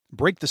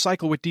Break the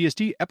Cycle with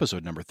DSD,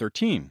 episode number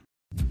 13.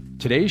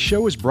 Today's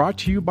show is brought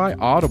to you by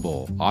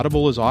Audible.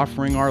 Audible is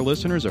offering our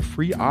listeners a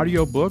free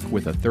audiobook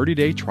with a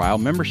 30-day trial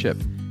membership.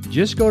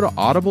 Just go to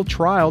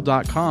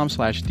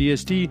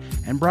audibletrial.com/DSD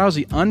and browse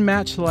the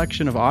unmatched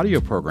selection of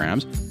audio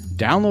programs,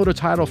 download a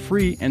title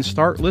free, and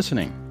start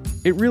listening.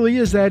 It really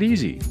is that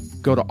easy.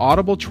 Go to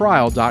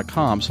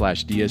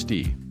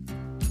audibletrial.com/DSD.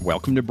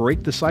 Welcome to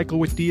Break the Cycle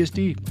with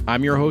DSD.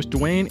 I'm your host,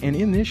 Dwayne, and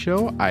in this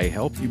show, I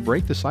help you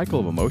break the cycle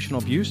of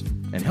emotional abuse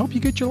and help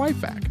you get your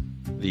life back.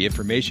 The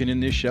information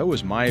in this show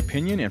is my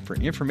opinion and for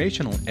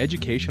informational and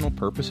educational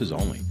purposes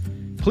only.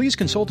 Please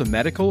consult a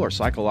medical or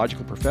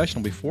psychological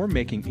professional before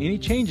making any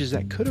changes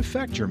that could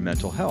affect your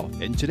mental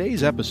health. In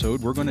today's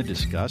episode, we're going to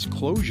discuss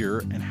closure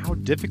and how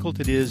difficult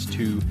it is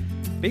to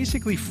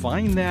basically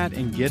find that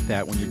and get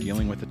that when you're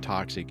dealing with a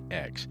toxic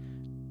ex.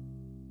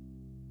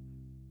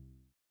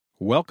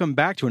 Welcome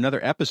back to another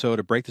episode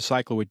of Break the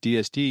Cycle with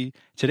DSD.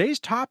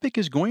 Today's topic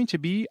is going to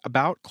be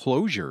about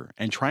closure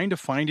and trying to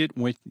find it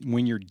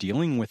when you're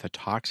dealing with a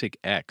toxic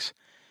ex.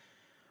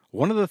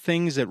 One of the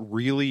things that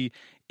really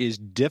is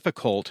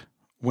difficult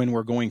when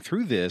we're going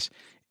through this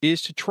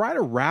is to try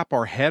to wrap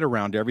our head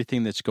around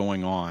everything that's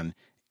going on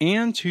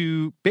and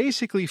to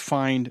basically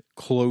find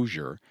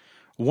closure.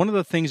 One of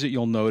the things that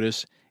you'll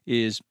notice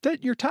is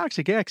that your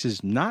toxic ex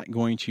is not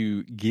going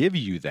to give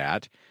you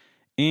that,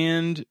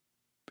 and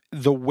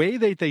the way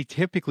that they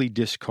typically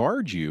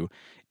discard you,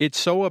 it's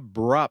so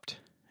abrupt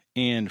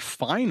and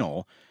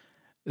final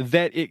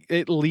that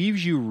it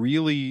leaves you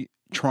really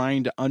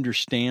trying to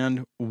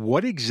understand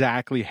what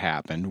exactly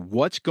happened,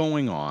 what's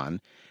going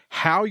on,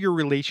 how your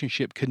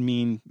relationship could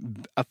mean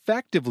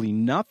effectively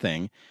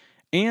nothing,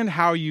 and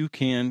how you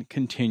can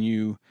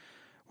continue,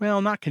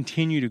 well, not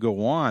continue to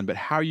go on, but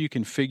how you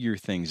can figure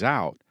things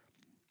out.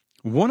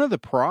 One of the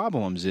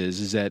problems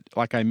is that,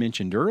 like I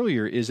mentioned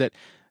earlier, is that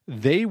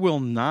they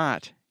will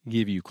not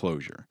give you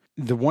closure.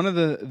 The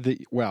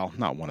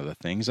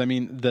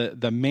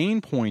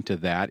main point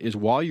of that is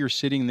while you're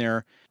sitting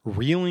there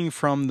reeling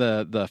from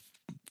the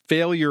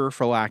failure,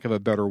 for lack of a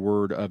better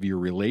word, of your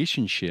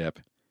relationship,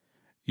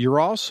 you're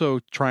also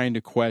trying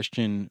to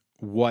question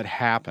what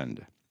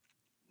happened.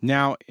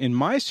 Now, in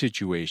my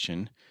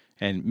situation,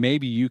 and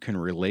maybe you can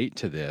relate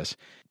to this,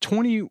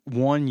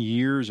 21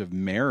 years of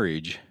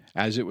marriage,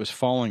 as it was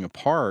falling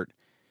apart,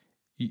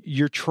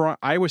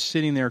 I was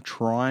sitting there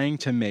trying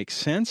to make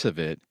sense of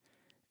it,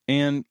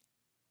 and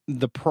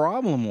the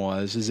problem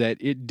is that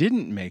it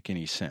didn't make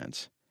any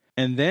sense.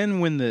 And then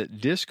when the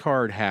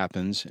discard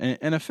happens,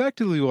 and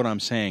effectively what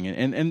I'm saying,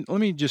 and let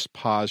me just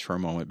pause for a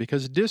moment,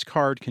 because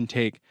discard can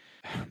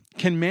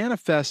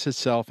manifest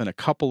itself in a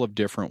couple of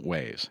different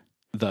ways.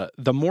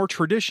 The more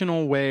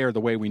traditional way, or the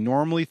way we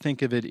normally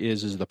think of it,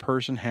 is the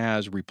person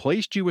has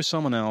replaced you with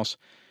someone else,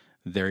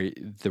 the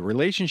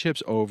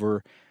relationship's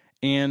over,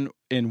 and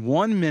in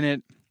 1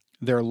 minute,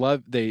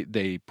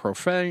 they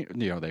profess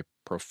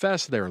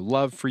their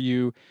love for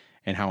you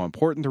and how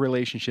important the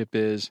relationship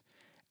is.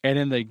 And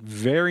in the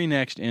very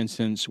next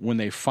instance, when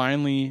they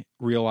finally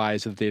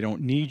realize that they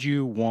don't need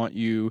you, want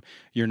you,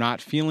 you're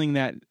not feeling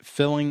that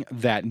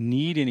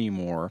need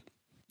anymore,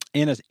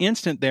 in an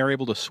instant, they're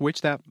able to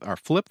switch that or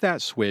flip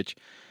that switch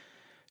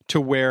to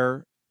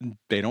where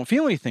they don't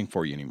feel anything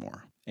for you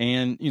anymore.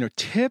 And,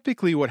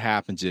 typically what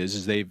happens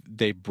is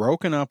they've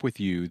broken up with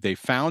you, they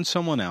found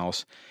someone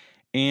else,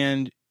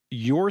 and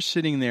you're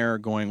sitting there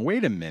going,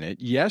 wait a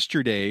minute,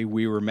 yesterday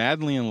we were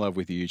madly in love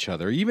with each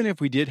other, even if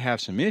we did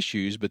have some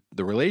issues, but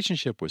the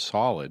relationship was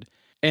solid.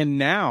 And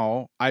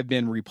now I've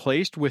been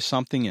replaced with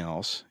something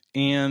else,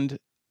 and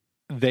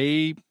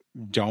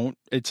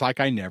it's like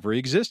I never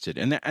existed.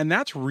 And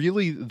that's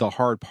really the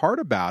hard part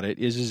about it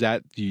is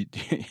that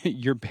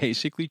you're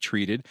basically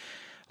treated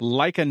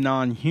like a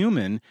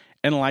non-human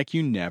and like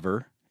you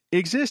never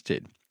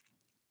existed.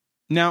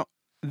 Now,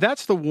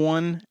 that's the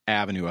one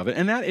avenue of it,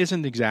 and that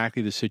isn't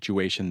exactly the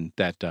situation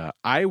that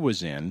I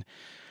was in,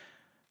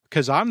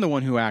 because I'm the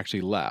one who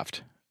actually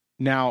left.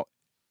 Now,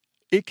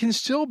 it can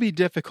still be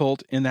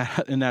difficult in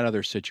that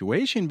other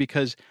situation,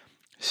 because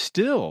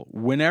still,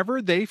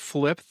 whenever they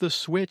flip the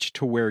switch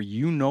to where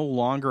you no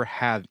longer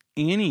have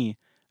any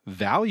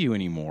value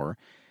anymore,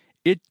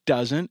 it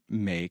doesn't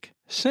make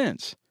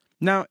sense.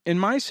 Now, in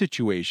my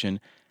situation,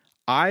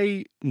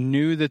 I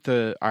knew that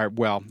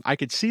I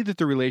could see that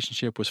the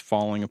relationship was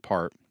falling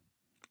apart,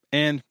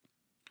 and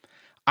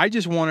I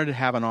just wanted to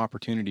have an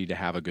opportunity to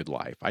have a good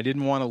life. I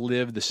didn't want to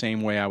live the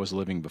same way I was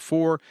living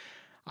before.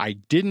 I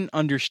didn't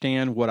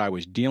understand what I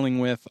was dealing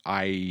with.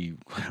 I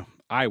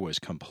was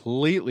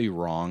completely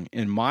wrong.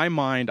 In my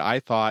mind, I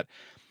thought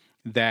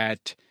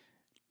that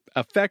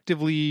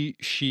effectively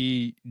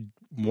she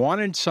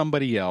wanted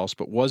somebody else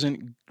but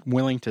wasn't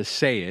willing to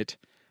say it.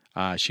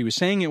 She was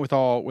saying it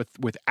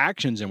with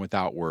actions and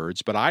without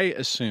words, but I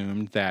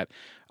assumed that,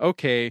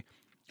 okay,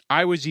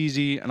 I was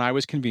easy and I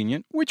was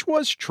convenient, which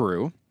was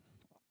true,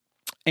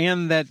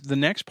 and that the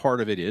next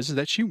part of it is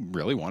that she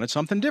really wanted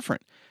something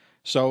different.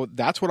 So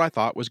that's what I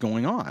thought was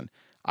going on.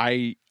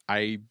 I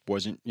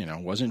wasn't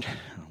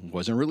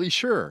really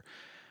sure.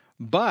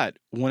 But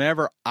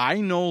whenever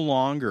I no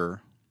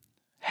longer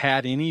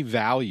had any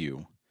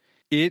value,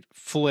 it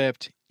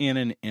flipped in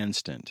an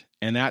instant.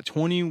 And that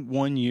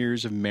 21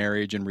 years of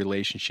marriage and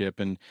relationship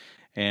and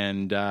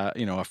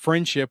a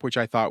friendship, which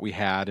I thought we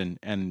had.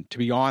 And to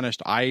be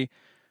honest,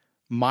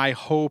 my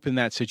hope in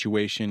that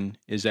situation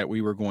is that we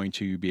were going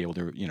to be able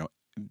to,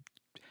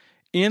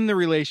 in the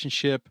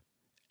relationship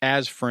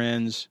as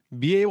friends,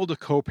 be able to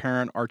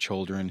co-parent our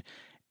children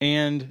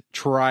and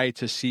try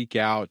to seek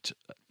out,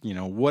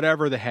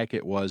 whatever the heck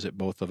it was that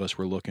both of us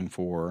were looking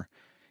for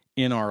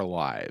in our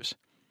lives.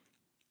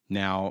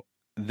 Now,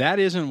 that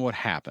isn't what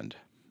happened.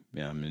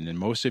 And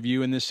most of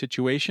you in this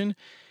situation,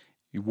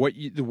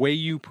 the way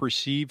you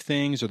perceive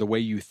things or the way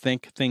you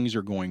think things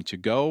are going to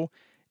go,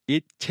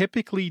 it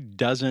typically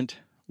doesn't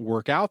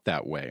work out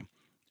that way.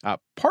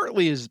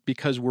 Partly is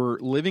because we're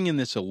living in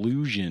this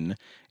illusion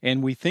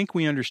and we think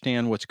we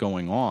understand what's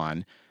going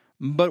on,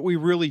 but we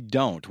really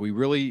don't. We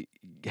really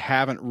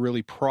haven't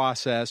really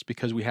processed,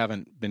 because we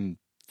haven't been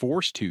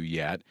forced to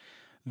yet,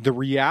 the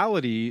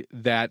reality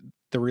that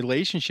the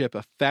relationship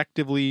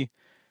effectively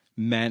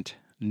meant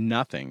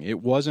nothing.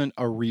 It wasn't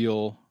a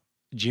real,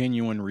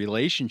 genuine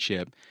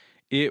relationship.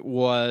 It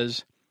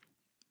was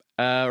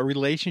a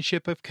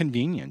relationship of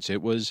convenience.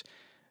 It was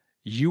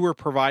we were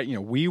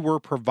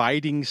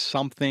providing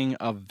something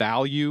of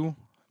value,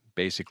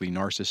 basically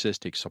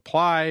narcissistic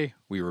supply.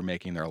 We were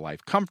making their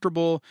life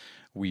comfortable.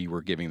 We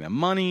were giving them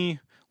money.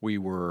 We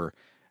were,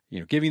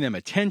 giving them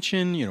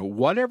attention,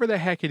 whatever the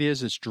heck it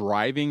is that's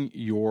driving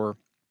your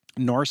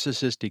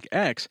narcissistic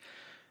ex.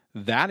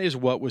 That is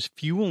what was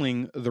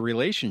fueling the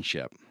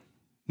relationship.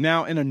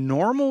 Now, in a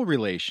normal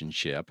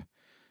relationship,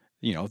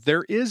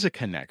 there is a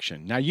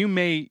connection. Now, you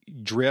may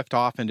drift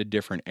off into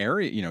different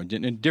areas,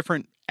 in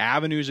different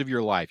avenues of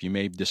your life. You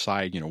may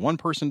decide, one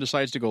person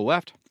decides to go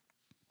left,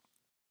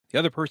 the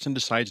other person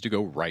decides to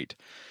go right.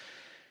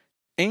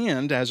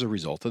 And as a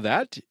result of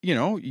that,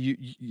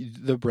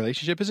 the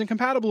relationship isn't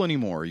compatible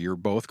anymore. You're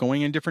both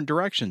going in different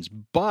directions.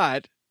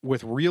 But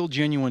with real,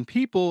 genuine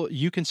people,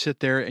 you can sit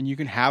there and you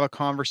can have a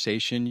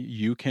conversation.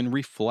 You can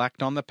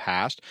reflect on the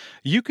past.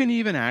 You can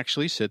even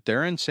actually sit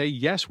there and say,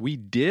 yes, we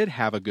did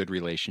have a good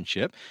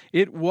relationship.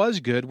 It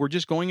was good. We're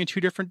just going in two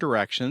different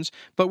directions,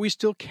 but we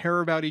still care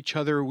about each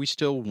other. We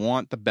still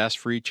want the best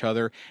for each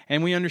other.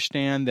 And we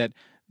understand that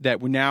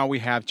now we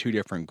have two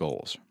different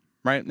goals,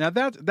 right? Now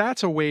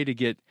that's a way to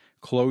get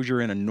closure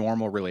in a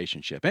normal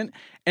relationship. And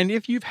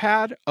if you've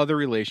had other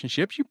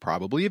relationships, you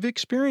probably have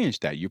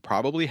experienced that. You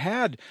probably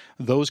had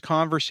those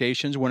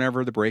conversations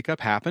whenever the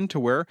breakup happened, to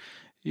where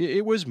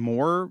it was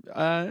more,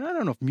 I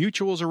don't know if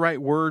mutual is the right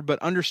word, but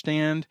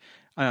understood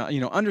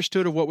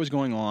of what was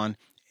going on,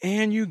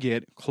 and you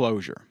get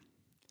closure.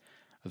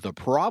 The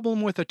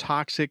problem with a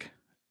toxic,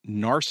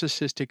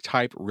 narcissistic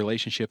type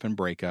relationship and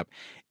breakup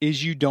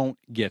is you don't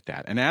get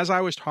that. And as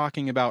I was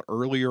talking about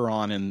earlier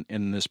on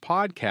in this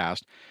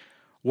podcast,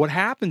 what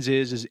happens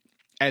is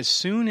as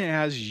soon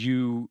as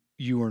you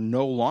are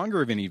no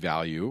longer of any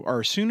value, or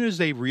as soon as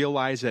they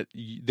realize that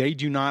they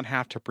do not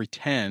have to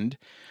pretend,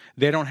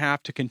 they don't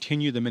have to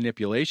continue the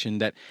manipulation,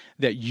 that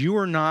you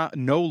are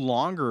no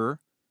longer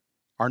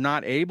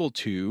able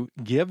to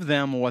give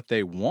them what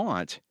they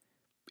want,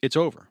 it's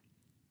over.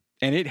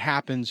 And it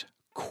happens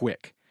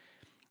quick.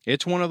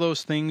 It's one of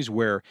those things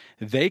where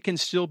they can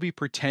still be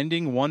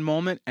pretending one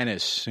moment, and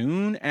as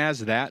soon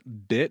as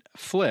that bit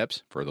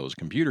flips, for those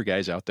computer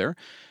guys out there,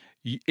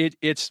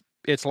 it's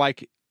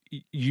like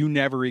you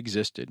never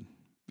existed.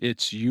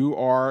 You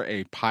are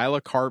a pile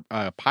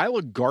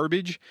of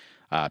garbage,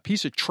 a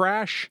piece of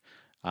trash.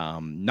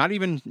 Not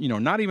even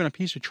a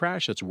piece of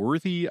trash that's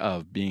worthy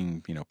of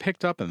being,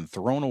 picked up and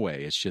thrown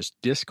away. It's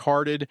just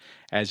discarded,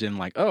 as in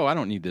like, oh, I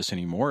don't need this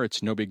anymore.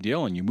 It's no big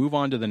deal, and you move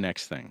on to the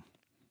next thing.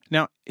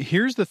 Now,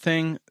 here's the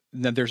thing,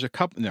 that there's a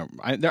couple,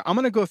 I'm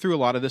going to go through a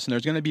lot of this, and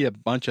there's going to be a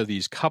bunch of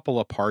these couple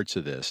of parts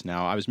of this.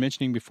 Now, I was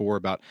mentioning before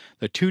about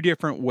the two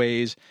different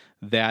ways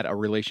that a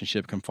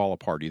relationship can fall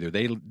apart. Either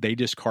they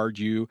discard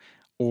you,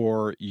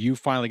 or you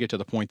finally get to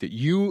the point that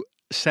you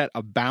set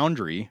a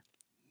boundary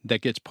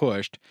that gets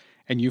pushed,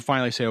 and you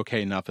finally say,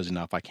 okay, enough is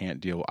enough.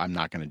 I'm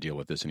not going to deal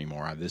with this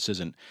anymore. This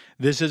isn't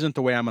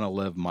the way I'm going to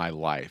live my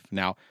life.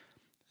 Now,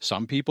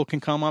 some people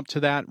can come up to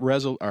that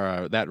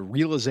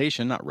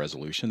realization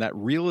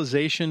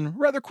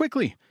rather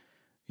quickly.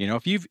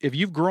 If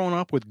you've grown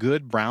up with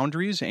good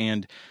boundaries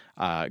and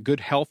good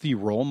healthy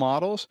role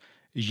models,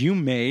 you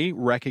may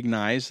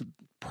recognize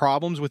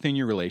problems within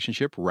your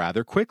relationship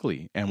rather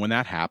quickly. And when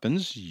that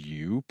happens,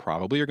 you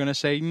probably are going to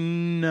say,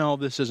 no,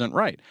 this isn't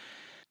right.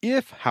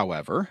 If,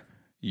 however,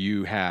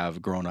 you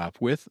have grown up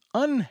with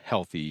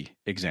unhealthy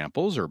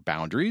examples or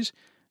boundaries,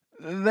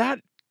 that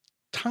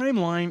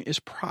timeline is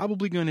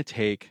probably going to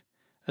take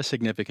a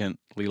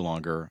significantly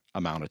longer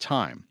amount of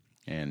time.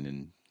 And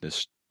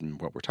in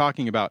what we're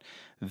talking about,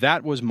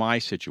 that was my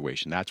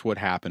situation. That's what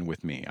happened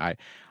with me.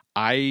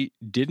 I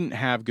didn't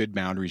have good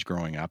boundaries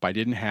growing up. I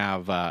didn't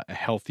have a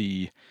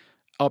healthy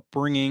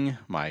upbringing.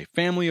 My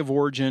family of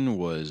origin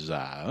was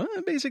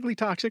basically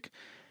toxic.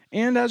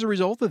 And as a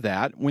result of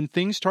that, when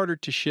things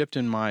started to shift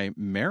in my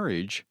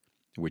marriage,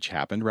 which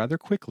happened rather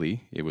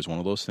quickly, it was one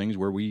of those things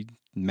where we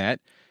met,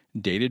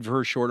 dated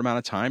for a short amount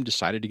of time,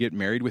 decided to get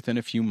married within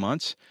a few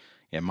months.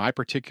 In my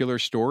particular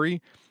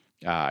story,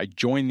 I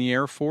joined the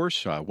Air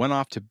Force, went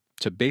off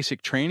to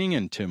basic training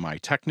and to my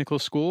technical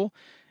school,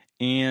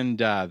 and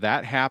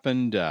that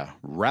happened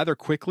rather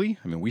quickly.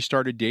 I mean, we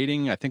started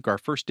dating. I think our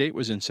first date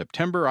was in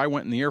September. I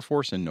went in the Air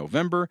Force in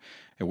November,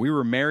 and we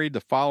were married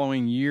the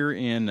following year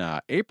in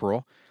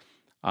April.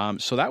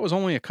 So that was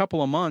only a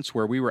couple of months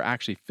where we were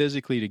actually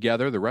physically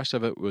together. The rest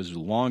of it was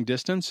long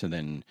distance, and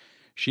then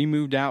she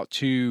moved out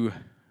to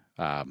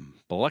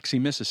Biloxi,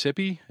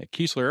 Mississippi at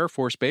Keesler Air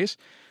Force Base,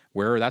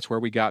 that's where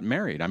we got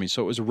married. I mean,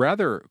 so it was a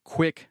rather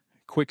quick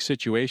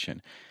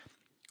situation.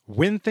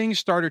 When things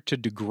started to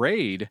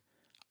degrade,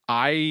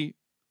 I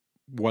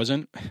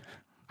wasn't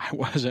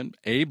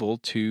able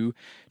to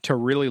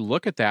really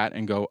look at that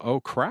and go, oh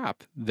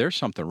crap, there's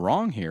something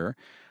wrong here.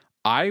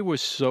 I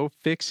was so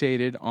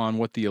fixated on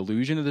what the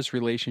illusion of this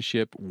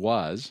relationship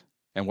was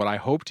and what I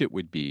hoped it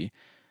would be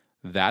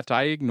that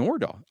I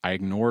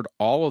ignored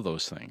all of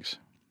those things.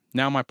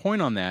 Now, my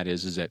point on that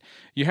is that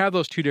you have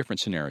those two different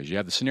scenarios. You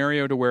have the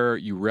scenario to where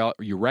you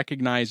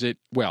recognize it.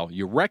 Well,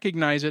 you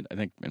recognize it. I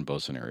think in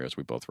both scenarios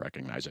we both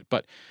recognize it,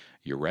 but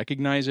you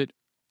recognize it.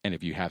 And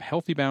if you have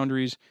healthy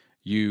boundaries,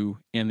 you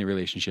end the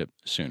relationship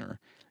sooner.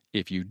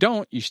 If you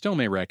don't, you still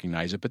may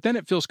recognize it, but then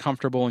it feels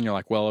comfortable and you're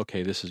like, well,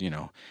 okay, this is,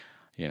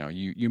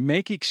 you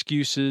make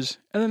excuses,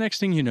 and the next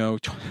thing you know,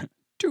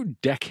 2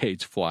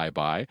 decades fly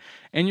by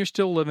and you're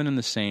still living in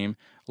the same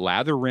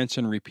lather, rinse,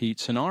 and repeat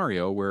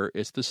scenario where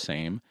it's the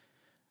same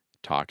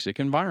toxic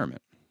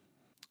environment.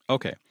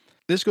 Okay,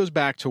 this goes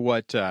back to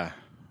what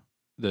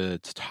the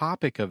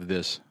topic of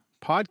this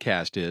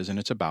podcast is, and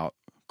it's about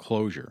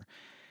closure.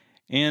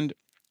 And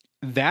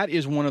that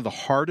is one of the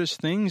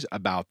hardest things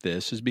about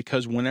this, is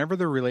because whenever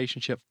the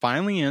relationship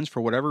finally ends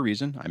for whatever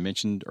reason, I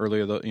mentioned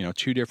earlier,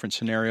 2 different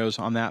scenarios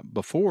on that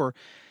before,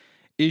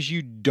 is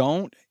you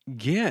don't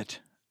get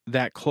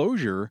that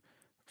closure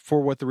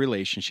for what the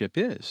relationship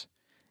is.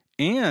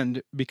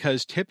 And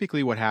because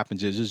typically what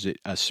happens is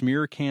a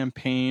smear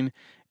campaign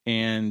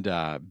and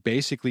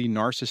basically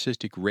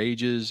narcissistic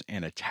rages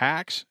and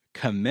attacks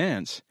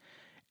commence,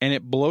 and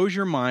it blows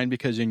your mind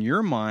because in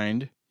your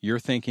mind, you're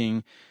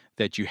thinking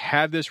that you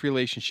had this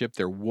relationship,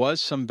 there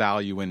was some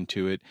value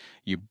into it,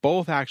 you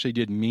both actually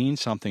did mean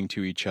something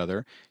to each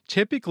other.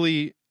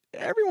 Typically,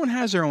 everyone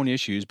has their own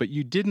issues, but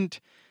you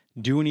didn't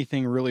do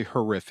anything really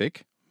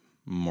horrific,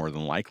 more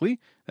than likely.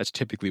 That's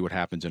typically what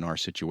happens in our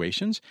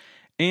situations.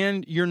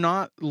 And you're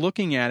not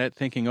looking at it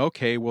thinking,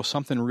 okay, well,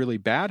 something really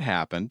bad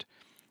happened.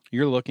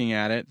 You're looking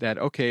at it that,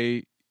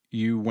 okay,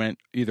 you went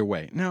either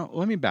way. Now,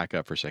 let me back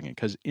up for a second,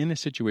 because in a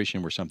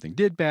situation where something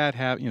did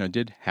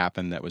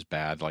happen that was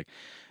bad, like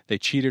they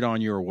cheated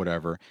on you or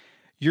whatever,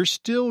 you're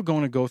still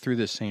going to go through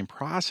this same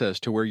process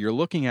to where you're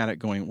looking at it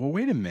going, well,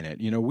 wait a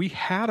minute, we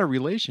had a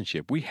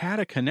relationship, we had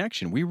a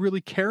connection, we really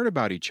cared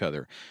about each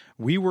other,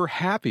 we were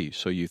happy,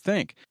 so you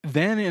think.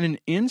 Then in an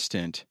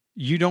instant,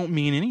 you don't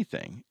mean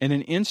anything. In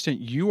an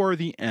instant, you are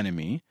the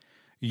enemy,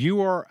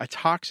 you are a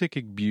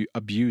toxic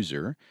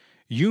abuser,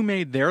 you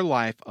made their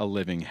life a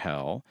living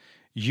hell,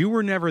 you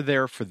were never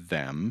there for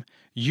them,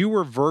 you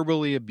were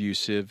verbally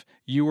abusive,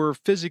 you were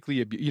physically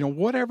abusive,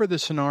 whatever the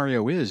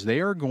scenario is, they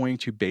are going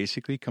to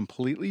basically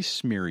completely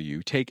smear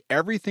you, take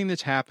everything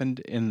that's happened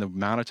in the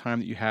amount of time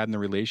that you had in the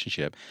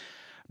relationship,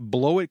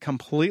 blow it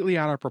completely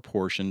out of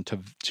proportion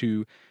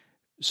to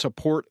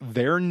support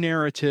their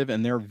narrative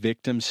and their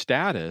victim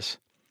status.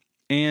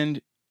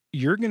 And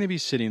you're going to be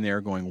sitting there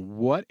going,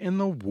 what in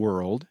the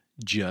world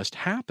just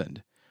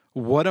happened?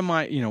 What am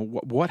I,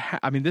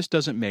 this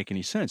doesn't make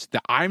any sense.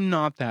 I'm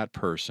not that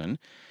person.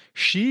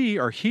 She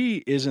or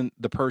he isn't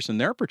the person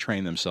they're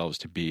portraying themselves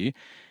to be.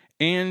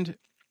 And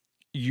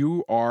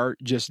you are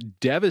just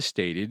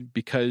devastated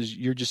because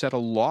you're just at a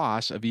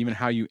loss of even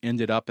how you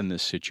ended up in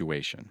this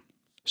situation.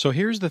 So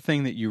here's the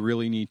thing that you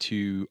really need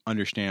to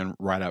understand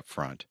right up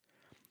front.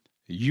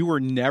 You are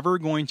never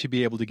going to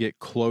be able to get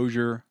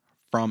closure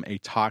from a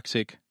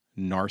toxic,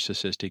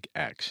 narcissistic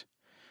ex.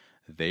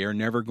 They are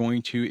never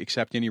going to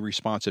accept any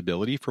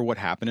responsibility for what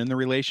happened in the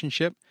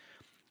relationship.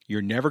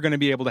 You're never going to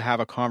be able to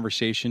have a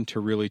conversation to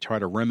really try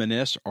to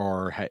reminisce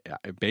or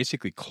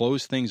basically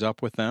close things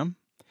up with them.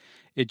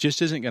 It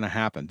just isn't going to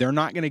happen. They're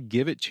not going to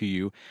give it to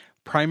you,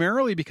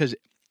 primarily because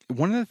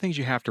one of the things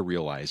you have to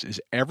realize is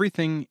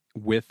everything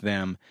with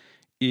them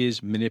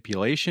is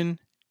manipulation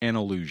and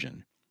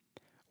illusion.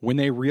 When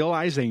they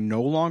realize they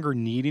no longer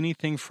need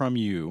anything from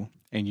you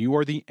and you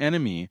are the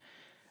enemy,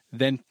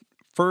 then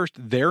first,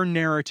 their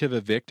narrative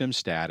of victim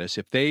status,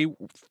 if they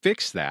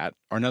fix that,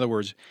 or in other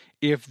words,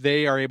 if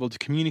they are able to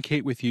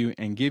communicate with you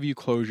and give you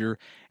closure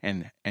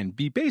and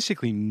be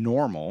basically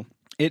normal,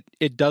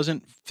 it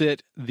doesn't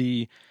fit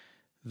the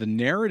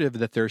narrative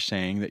that they're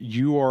saying that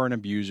you are an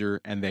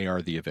abuser and they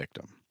are the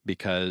victim,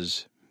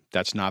 because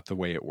that's not the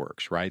way it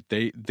works, right?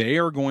 They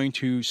are going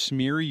to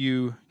smear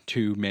you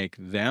to make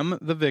them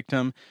the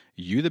victim,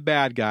 you the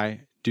bad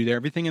guy, do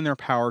everything in their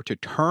power to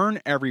turn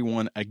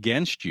everyone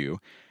against you.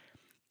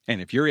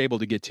 And if you're able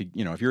to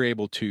if you're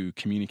able to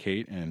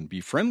communicate and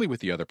be friendly with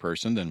the other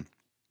person, then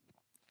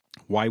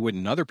why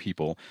wouldn't other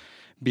people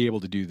be able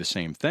to do the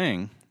same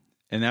thing?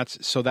 And that's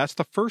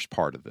the first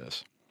part of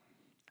this.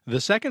 The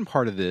second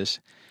part of this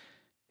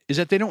is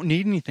that they don't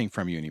need anything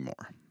from you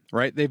anymore,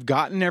 right? They've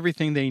gotten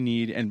everything they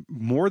need. And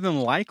more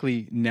than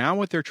likely, now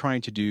what they're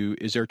trying to do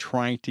is they're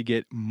trying to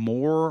get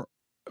more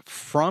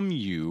from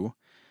you,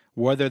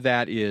 whether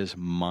that is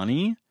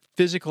money,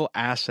 physical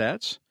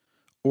assets,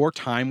 or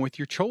time with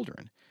your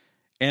children.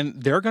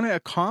 And they're going to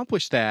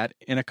accomplish that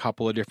in a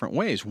couple of different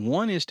ways.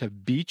 One is to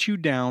beat you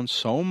down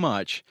so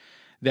much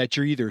that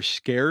you're either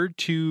scared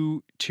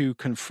to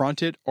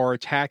confront it or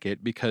attack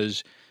it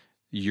because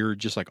you're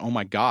just like, oh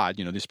my God,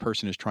 this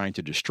person is trying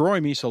to destroy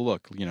me. So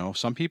look,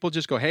 some people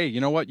just go, hey, you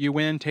know what? You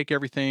win, take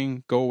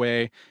everything, go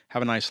away,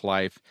 have a nice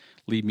life,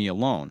 leave me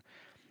alone.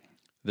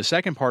 The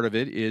second part of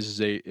it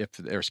is if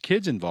there's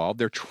kids involved,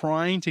 they're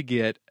trying to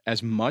get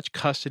as much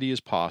custody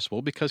as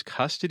possible because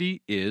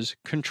custody is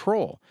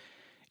control.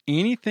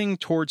 Anything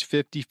towards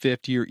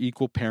 50-50 or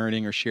equal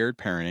parenting or shared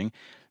parenting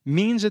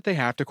means that they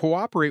have to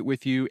cooperate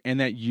with you and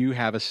that you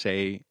have a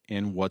say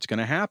in what's going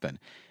to happen.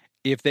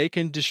 If they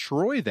can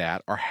destroy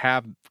that or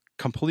have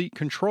complete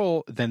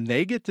control, then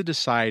they get to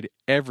decide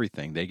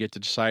everything. They get to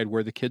decide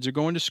where the kids are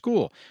going to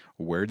school,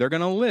 where they're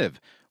going to live,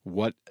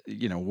 what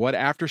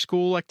after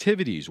school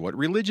activities, what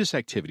religious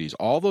activities,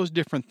 all those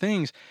different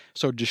things.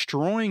 So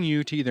destroying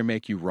you to either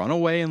make you run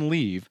away and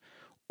leave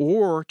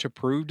or to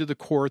prove to the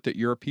court that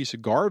you're a piece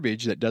of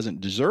garbage that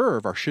doesn't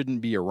deserve or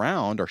shouldn't be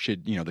around or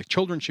the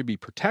children should be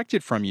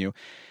protected from you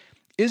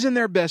is in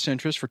their best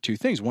interest for two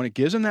things. One, it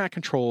gives them that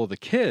control of the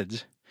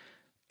kids.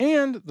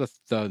 And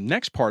the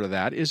next part of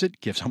that is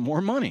it gives them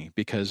more money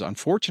because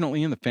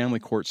unfortunately in the family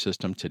court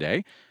system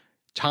today,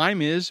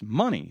 time is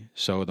money.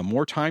 So the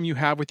more time you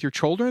have with your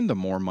children, the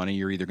more money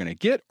you're either going to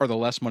get or the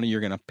less money you're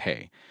going to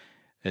pay.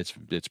 It's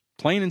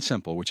plain and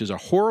simple, which is a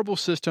horrible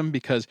system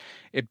because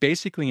it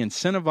basically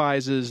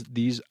incentivizes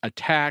these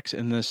attacks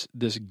and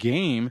this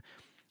game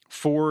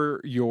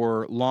for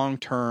your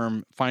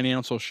long-term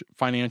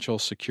financial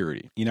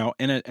security.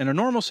 In a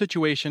normal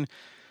situation,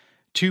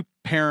 two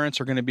parents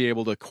are going to be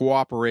able to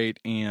cooperate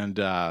and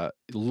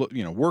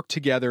work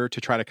together to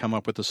try to come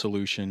up with a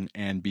solution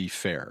and be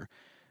fair.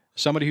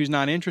 Somebody who's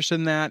not interested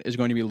in that is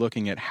going to be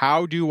looking at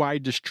how do I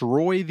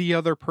destroy the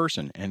other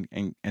person, and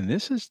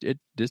this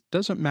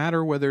doesn't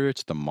matter whether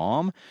it's the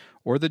mom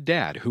or the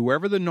dad.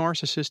 Whoever the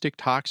narcissistic,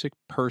 toxic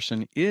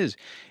person is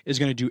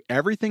going to do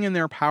everything in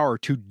their power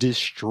to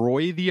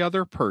destroy the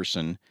other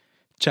person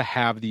to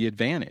have the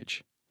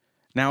advantage.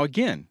 Now,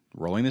 again,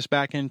 rolling this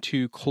back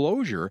into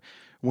closure,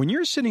 when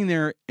you're sitting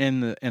there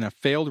in a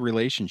failed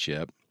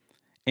relationship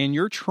and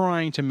you're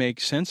trying to make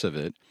sense of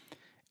it,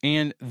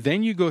 and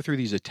then you go through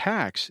these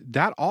attacks,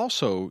 that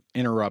also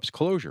interrupts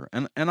closure.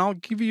 And I'll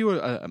give you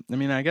a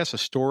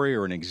story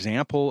or an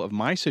example of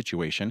my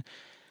situation.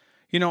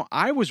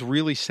 I was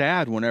really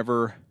sad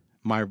whenever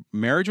my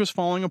marriage was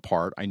falling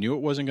apart. I knew it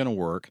wasn't going to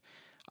work.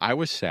 I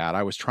was sad.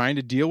 I was trying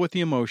to deal with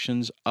the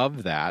emotions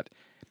of that.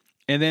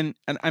 And then,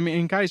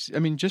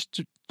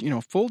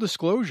 full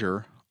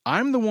disclosure,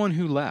 I'm the one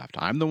who left.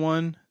 I'm the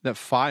one that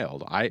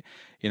filed. I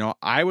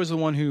was the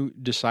one who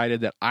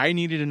decided that I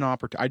needed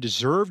I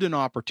deserved an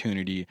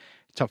opportunity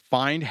to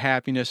find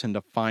happiness and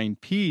to find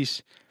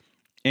peace.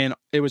 And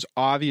it was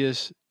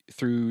obvious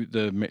through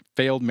the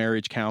failed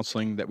marriage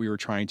counseling that we were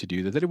trying to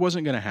do that it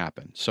wasn't going to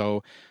happen.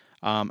 So,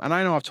 and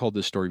I know I've told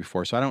this story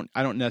before, so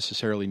I don't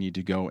necessarily need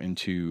to go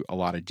into a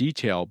lot of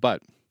detail.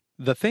 But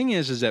the thing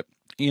is that,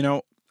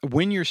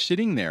 when you're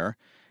sitting there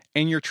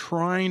and you're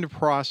trying to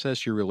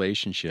process your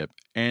relationship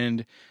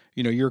and,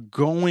 you're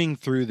going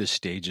through the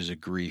stages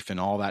of grief and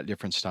all that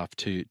different stuff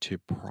to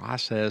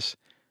process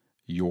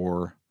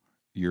your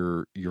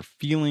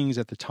feelings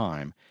at the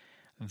time,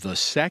 the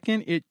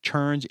second it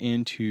turns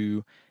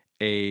into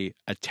a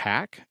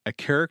attack, a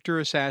character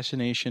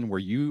assassination where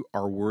you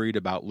are worried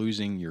about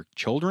losing your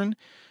children,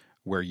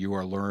 where you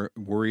are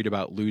worried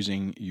about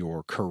losing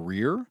your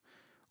career,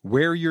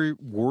 where you're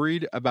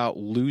worried about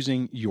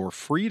losing your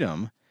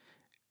freedom,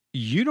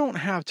 you don't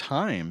have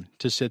time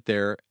to sit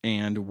there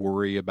and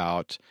worry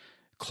about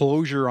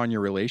closure on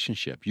your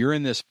relationship. You're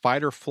in this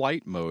fight or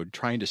flight mode,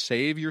 trying to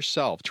save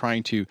yourself,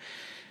 trying to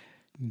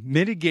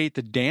mitigate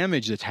the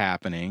damage that's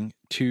happening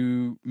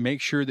to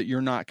make sure that you're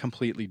not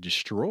completely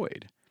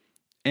destroyed.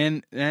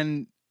 And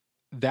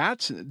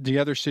that's the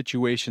other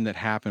situation that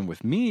happened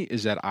with me,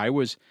 is that I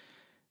was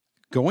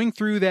going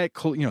through that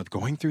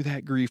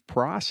grief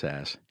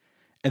process.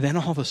 And then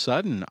all of a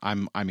sudden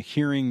I'm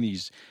hearing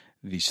these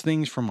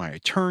things from my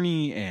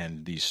attorney,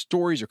 and these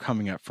stories are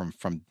coming up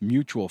from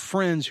mutual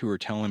friends who are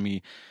telling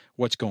me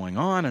what's going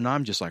on. And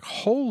I'm just like,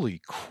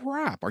 holy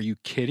crap, are you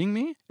kidding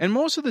me? And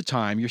most of the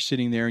time you're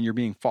sitting there and you're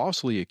being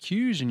falsely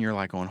accused and you're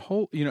like going,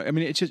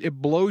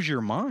 it blows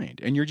your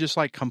mind and you're just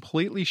like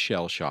completely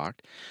shell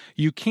shocked.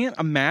 You can't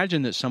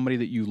imagine that somebody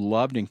that you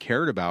loved and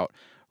cared about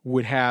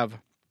would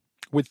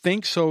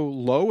think so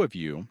low of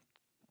you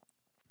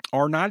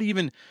or not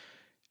even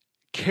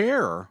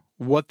care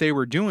what they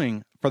were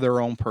doing for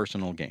their own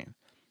personal gain.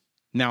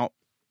 Now,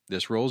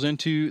 this rolls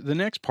into the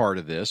next part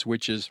of this,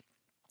 which is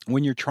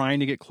when you're trying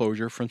to get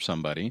closure from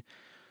somebody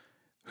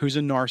who's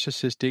a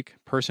narcissistic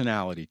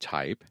personality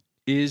type,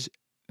 is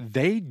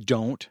they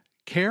don't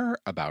care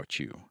about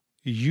you.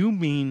 You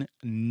mean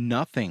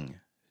nothing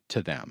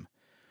to them.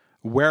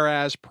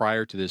 Whereas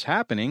prior to this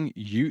happening,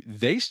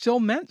 they still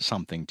meant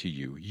something to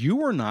you. You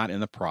were not in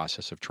the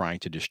process of trying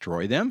to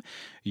destroy them.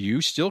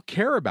 You still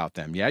care about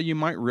them. Yeah, you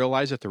might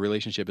realize that the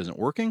relationship isn't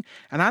working.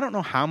 And I don't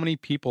know how many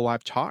people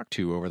I've talked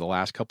to over the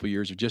last couple of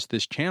years of just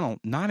this channel,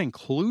 not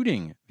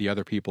including the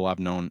other people I've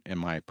known in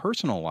my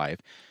personal life,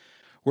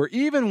 where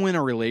even when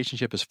a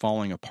relationship is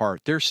falling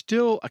apart, there's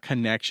still a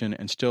connection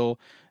and still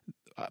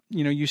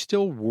you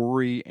still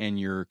worry and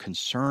you're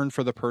concerned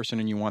for the person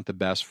and you want the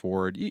best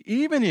for it.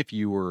 Even if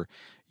you were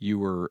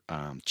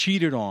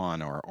cheated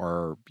on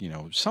or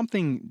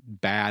something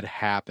bad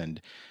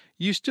happened,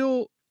 you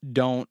still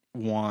don't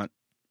want,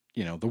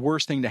 the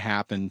worst thing to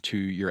happen to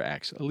your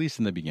ex, at least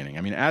in the beginning.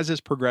 I mean, as this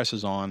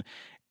progresses on,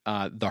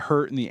 the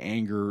hurt and the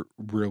anger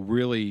will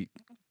really,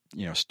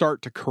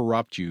 start to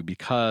corrupt you,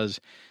 because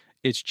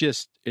it's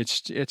just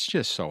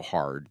so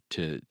hard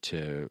to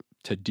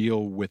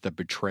deal with the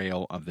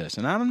betrayal of this.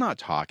 And I'm not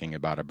talking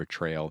about a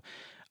betrayal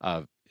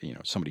of,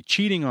 somebody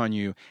cheating on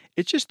you.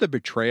 It's just the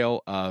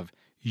betrayal of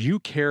you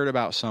cared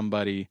about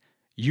somebody,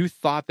 you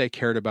thought they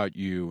cared about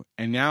you,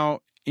 and now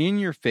in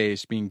your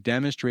face being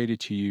demonstrated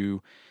to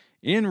you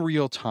in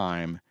real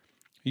time,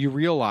 you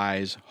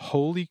realize,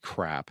 holy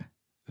crap,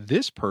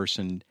 this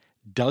person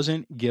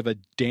doesn't give a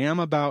damn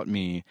about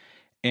me,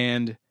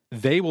 and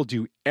they will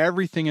do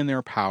everything in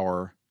their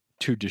power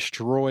to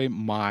destroy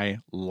my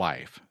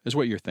life, is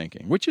what you're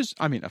thinking, which is,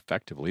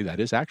 effectively, that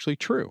is actually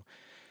true.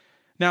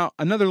 Now,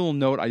 another little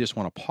note, I just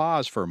want to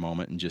pause for a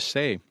moment and just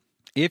say,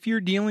 if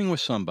you're dealing with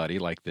somebody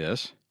like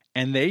this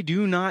and they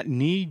do not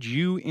need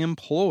you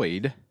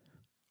employed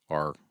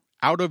or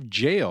out of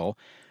jail,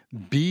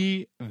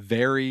 be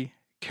very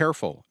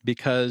careful,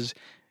 because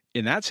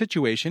in that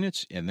situation,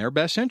 it's in their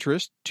best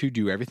interest to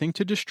do everything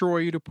to destroy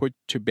you,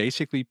 to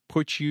basically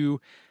put you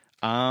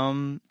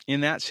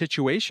in that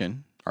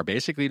situation, or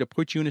basically to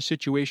put you in a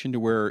situation to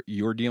where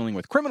you're dealing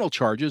with criminal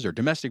charges or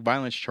domestic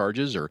violence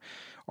charges or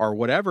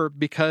whatever,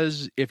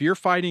 because if you're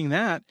fighting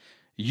that,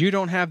 you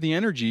don't have the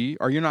energy,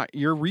 or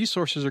your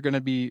resources are going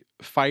to be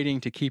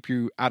fighting to keep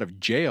you out of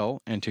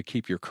jail and to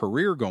keep your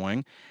career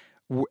going,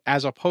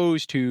 as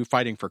opposed to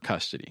fighting for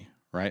custody,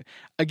 right?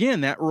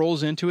 Again, that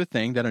rolls into a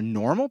thing that a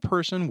normal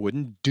person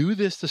wouldn't do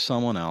this to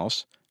someone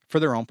else for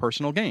their own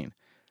personal gain.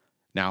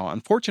 Now,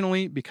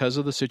 unfortunately, because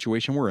of the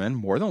situation we're in,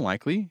 more than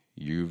likely,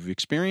 you've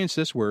experienced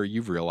this where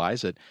you've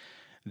realized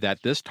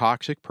that this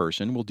toxic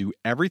person will do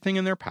everything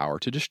in their power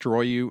to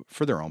destroy you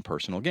for their own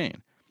personal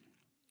gain.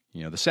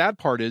 The sad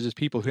part is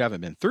people who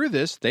haven't been through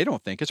this, they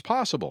don't think it's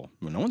possible.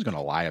 No one's going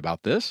to lie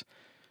about this.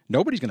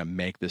 Nobody's going to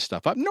make this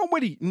stuff up.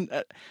 Nobody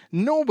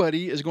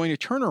is going to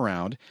turn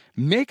around,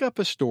 make up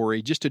a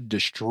story just to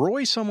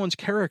destroy someone's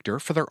character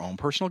for their own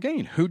personal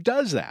gain. Who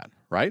does that,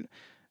 right?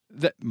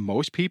 That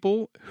most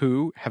people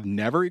who have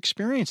never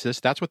experienced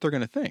this, that's what they're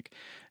going to think.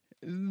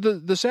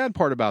 The sad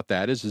part about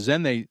that is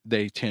then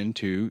they tend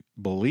to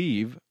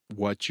believe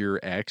what your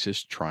ex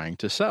is trying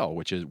to sell,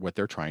 which is what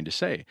they're trying to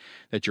say,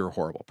 that you're a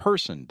horrible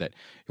person, that,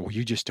 well,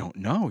 you just don't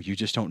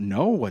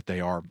know what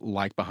they are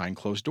like behind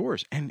closed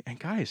doors. And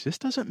guys, this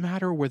doesn't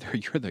matter whether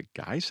you're the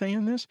guy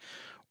saying this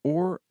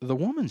or the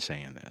woman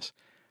saying this.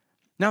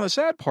 Now, the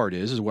sad part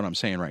is what I'm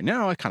saying right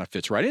now, it kind of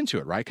fits right into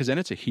it, right? Because then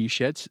it's a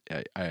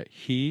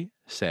he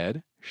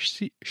said,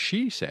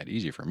 she said,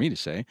 easy for me to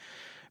say.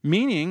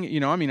 Meaning,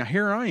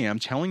 here I am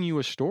telling you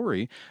a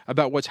story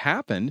about what's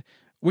happened,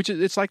 which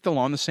is, it's like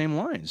along the same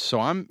lines.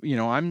 So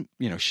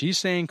she's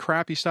saying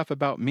crappy stuff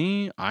about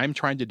me. I'm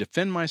trying to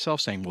defend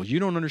myself, saying, well, you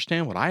don't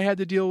understand what I had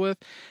to deal with.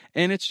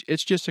 And it's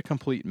just a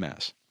complete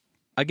mess.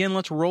 Again,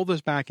 let's roll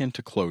this back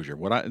into closure.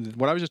 What I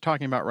was just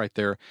talking about right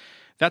there,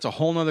 that's a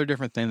whole nother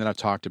different thing that I've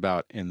talked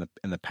about in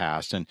the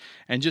past. And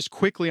just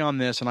quickly on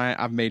this, and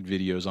I've made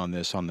videos on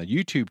this on the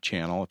YouTube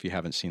channel, if you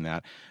haven't seen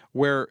that,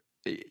 where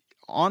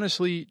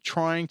honestly,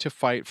 trying to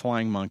fight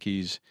flying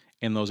monkeys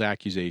in those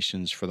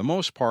accusations, for the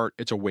most part,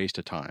 it's a waste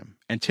of time.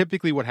 And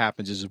typically what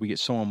happens is we get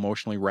so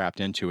emotionally wrapped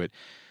into it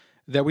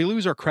that we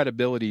lose our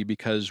credibility,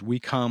 because we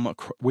come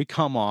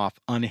off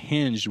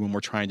unhinged when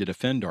we're trying to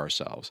defend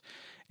ourselves.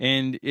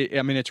 And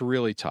it's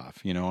really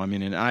tough,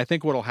 and I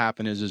think what'll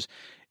happen is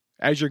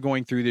as you're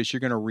going through this, you're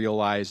going to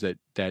realize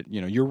that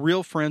your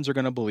real friends are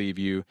going to believe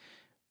you.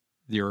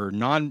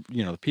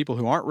 The people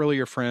who aren't really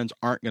your friends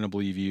aren't going to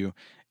believe you.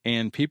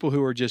 And people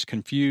who are just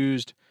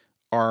confused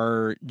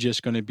are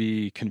just going to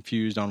be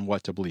confused on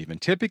what to believe.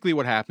 And typically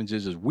what happens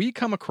is we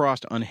come across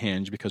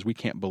unhinged because we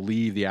can't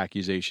believe the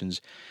accusations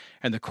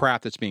and the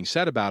crap that's being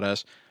said about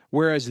us,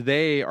 whereas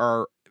they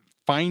are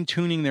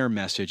fine-tuning their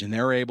message, and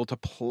they're able to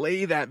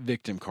play that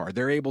victim card.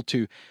 They're able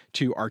to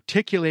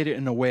articulate it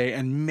in a way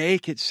and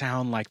make it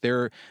sound like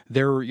they're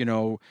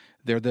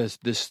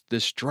this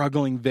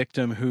struggling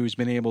victim who's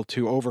been able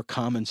to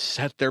overcome and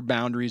set their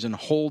boundaries and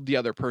hold the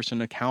other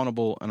person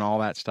accountable and all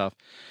that stuff.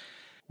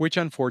 Which,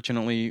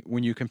 unfortunately,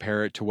 when you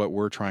compare it to what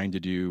we're trying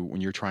to do,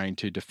 when you're trying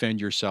to defend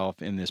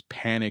yourself in this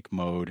panic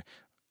mode,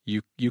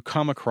 you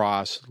come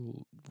across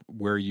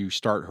where you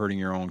start hurting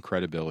your own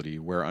credibility,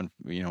 where,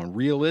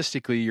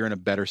 realistically, you're in a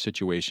better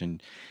situation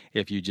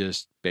if you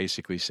just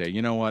basically say,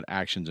 you know what,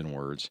 actions and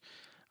words.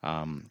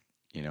 I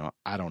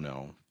don't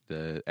know.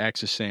 The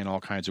ex is saying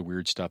all kinds of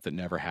weird stuff that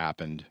never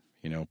happened.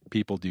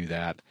 People do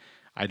that.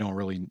 I don't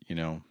really,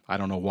 I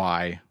don't know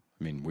why.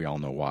 I mean, we all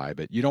know why,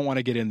 but you don't want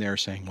to get in there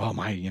saying, well,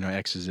 my,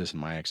 ex is this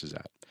and my ex is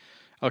that.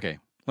 Okay,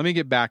 let me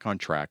get back on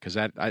track, because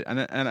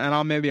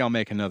I'll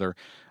make another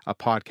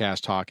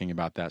podcast talking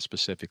about that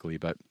specifically.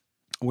 But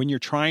when you're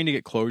trying to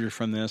get closure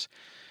from this,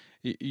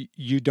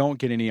 you don't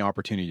get any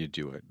opportunity to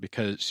do it,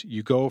 because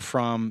you go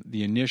from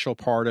the initial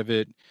part of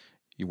it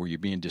where you're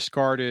being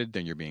discarded,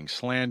 then you're being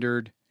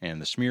slandered,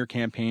 and the smear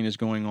campaign is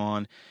going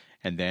on.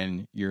 And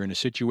then you're in a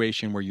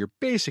situation where you're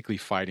basically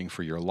fighting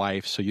for your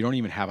life, so you don't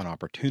even have an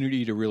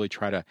opportunity to really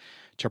try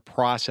to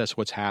process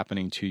what's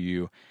happening to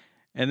you.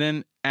 And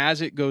then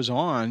as it goes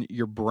on,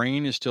 your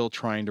brain is still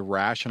trying to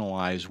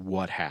rationalize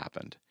what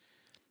happened.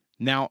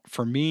 Now,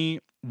 for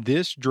me,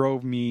 this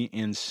drove me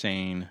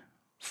insane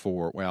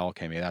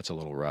maybe that's a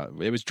little rough.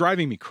 It was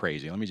driving me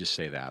crazy. Let me just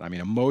say that. I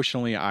mean,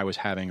 emotionally, I was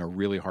having a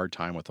really hard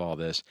time with all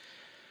this.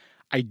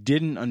 I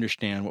didn't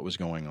understand what was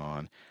going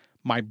on.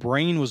 My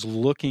brain was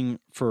looking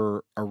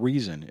for a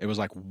reason. It was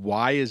like,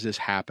 why is this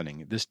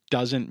happening? This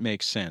doesn't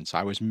make sense.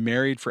 I was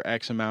married for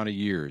X amount of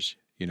years.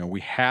 We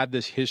had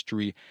this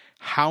history.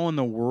 How in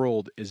the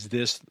world is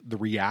this the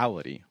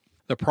reality?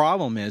 The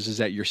problem is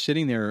that you're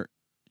sitting there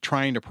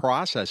trying to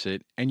process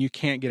it, and you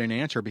can't get an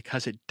answer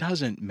because it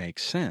doesn't make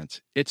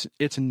sense. It's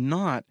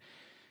not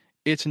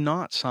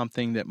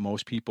something that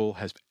most people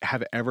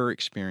have ever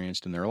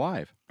experienced in their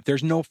life.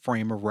 There's no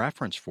frame of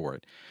reference for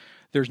it.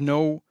 There's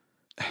no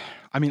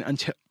let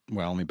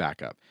me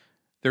back up.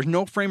 There's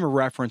no frame of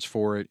reference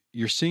for it.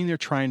 You're sitting there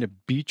trying to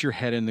beat your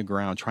head in the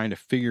ground, trying to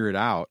figure it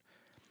out,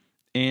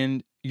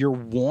 and you're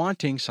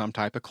wanting some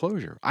type of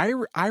closure.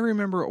 I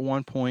remember at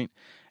one point,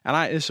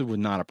 and this was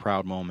not a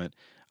proud moment,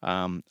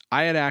 I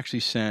had actually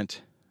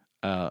sent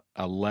a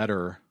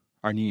letter,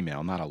 or an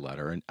email, not a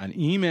letter, an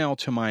email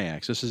to my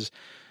ex. This is,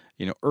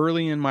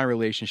 early in my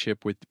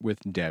relationship with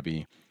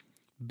Debbie,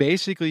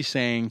 basically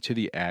saying to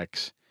the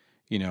ex,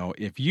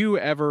 if you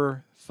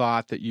ever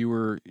thought that you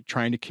were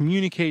trying to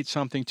communicate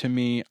something to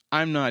me,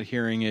 I'm not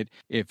hearing it.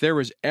 If there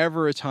was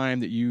ever a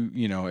time that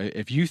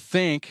if you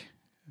think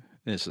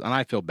this, and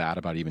I feel bad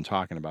about even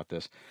talking about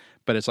this,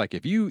 but it's like,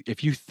 if you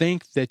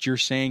think that you're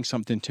saying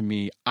something to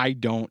me, I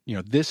don't,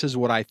 this is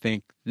what I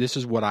think, this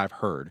is what I've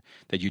heard,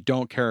 that you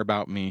don't care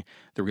about me,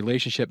 the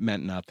relationship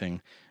meant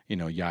nothing,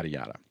 yada,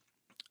 yada.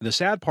 The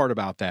sad part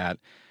about that,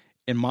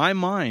 in my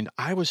mind,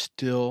 I was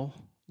still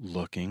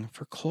looking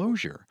for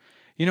closure.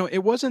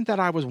 It wasn't that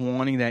I was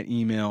wanting that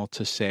email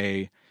to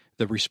say,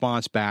 the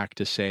response back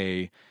to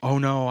say, oh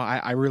no,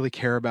 I really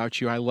care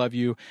about you, I love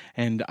you,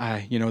 and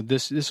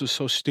this was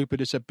so stupid,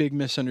 it's a big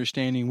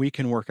misunderstanding, we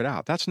can work it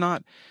out. That's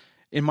not,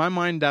 in my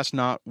mind, that's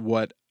not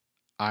what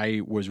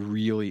I was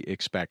really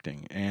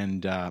expecting.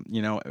 And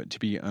to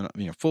be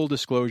full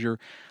disclosure,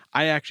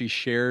 I actually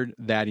shared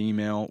that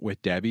email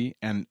with Debbie,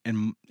 and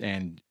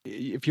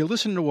if you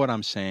listen to what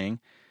I'm saying,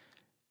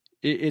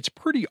 it's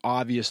pretty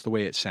obvious the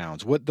way it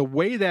sounds. The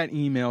way that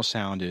email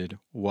sounded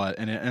was,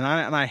 and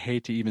I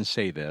hate to even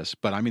say this,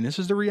 but I mean, this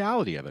is the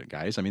reality of it,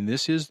 guys. I mean,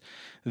 this is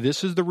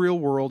the real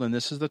world, and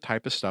this is the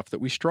type of stuff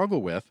that we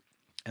struggle with.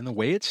 And the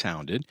way it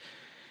sounded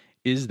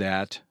is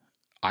that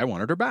I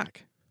wanted her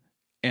back,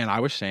 and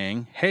I was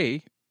saying,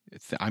 hey,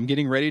 I'm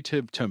getting ready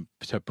to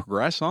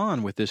progress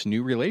on with this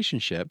new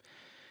relationship,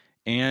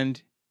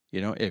 and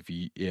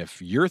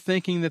if you're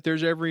thinking that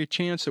there's every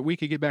chance that we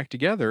could get back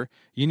together,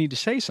 you need to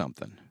say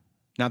something.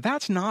 Now,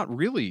 that's not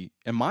really,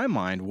 in my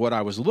mind, what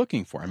I was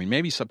looking for. I mean,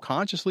 maybe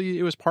subconsciously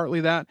it was partly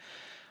that.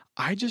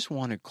 I just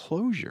wanted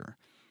closure.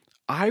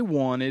 I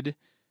wanted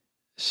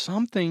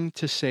something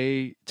to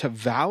say to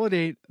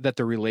validate that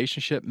the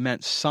relationship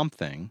meant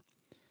something.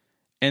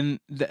 And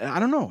I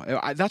don't know.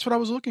 That's what I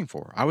was looking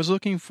for. I was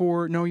looking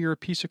for, no, you're a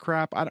piece of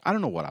crap. I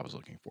don't know what I was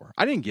looking for.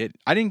 I didn't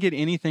get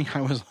anything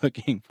I was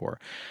looking for.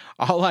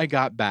 All I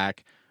got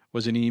back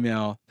was an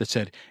email that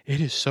said,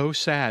 it is so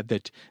sad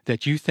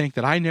that you think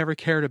that I never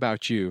cared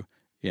about you,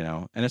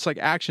 and it's like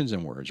actions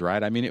and words,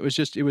 right? I mean, it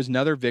was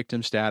another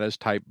victim status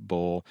type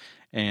bull.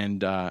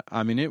 And,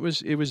 it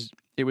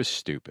was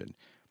stupid.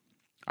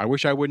 I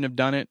wish I wouldn't have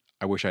done it.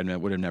 I wish I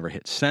would have never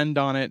hit send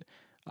on it.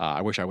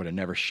 I wish I would have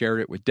never shared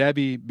it with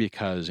Debbie,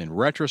 because in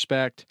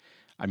retrospect,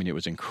 it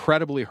was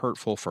incredibly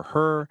hurtful for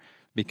her,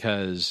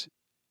 because,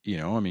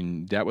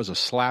 that was a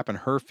slap in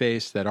her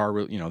face that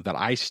that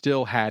I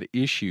still had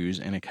issues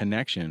and a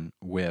connection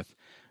with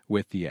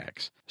the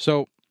ex.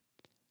 So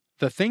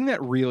the thing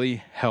that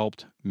really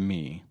helped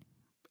me,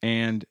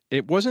 and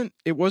it wasn't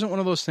one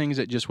of those things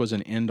that just was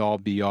an end all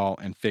be all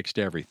and fixed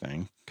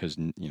everything, because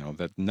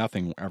that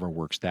nothing ever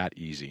works that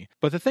easy.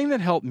 But the thing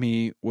that helped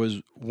me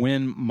was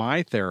when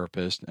my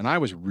therapist, and I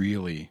was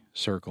really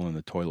circling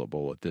the toilet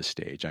bowl at this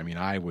stage. I mean,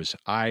 I was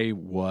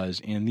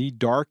in the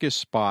darkest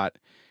spot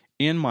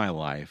in my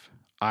life.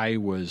 I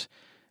was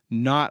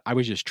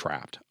just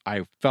trapped.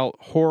 I felt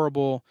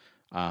horrible.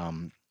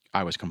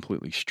 I was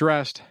completely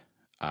stressed.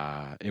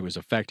 It was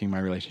affecting my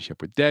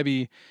relationship with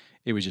Debbie.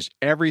 It was just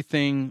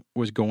everything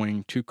was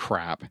going to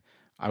crap.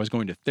 I was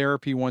going to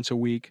therapy once a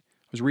week.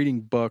 I was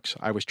reading books.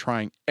 I was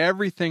trying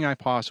everything I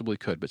possibly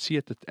could. But see,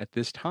 at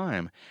this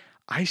time,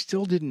 I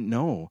still didn't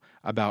know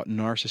about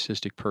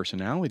narcissistic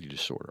personality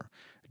disorder.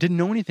 I didn't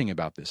know anything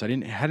about this. had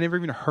never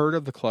even heard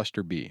of the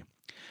cluster B.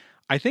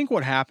 I think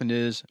what happened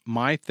is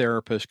my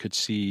therapist could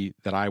see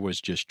that I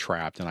was just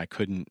trapped and I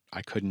couldn't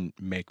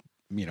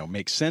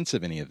make sense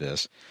of any of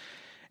this.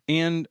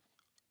 And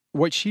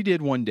what she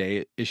did one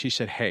day is she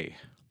said, "Hey,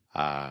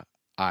 I'm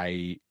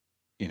going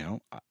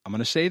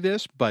to say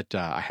this, but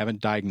I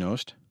haven't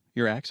diagnosed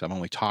your ex. I've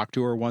only talked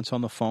to her once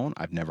on the phone.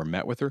 I've never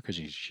met with her because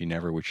she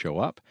never would show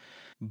up.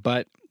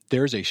 But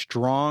there's a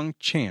strong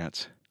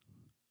chance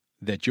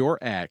that your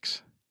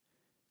ex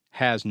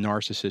has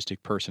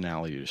narcissistic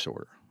personality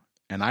disorder."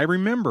 And I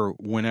remember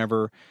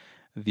whenever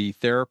the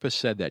therapist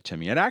said that to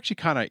me, it actually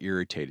kind of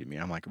irritated me.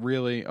 I'm like,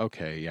 really?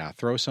 Okay, yeah,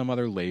 throw some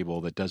other label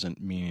that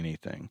doesn't mean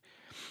anything.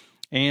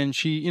 And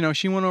she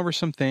went over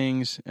some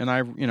things, and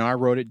I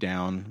wrote it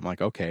down. I'm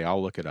like, okay,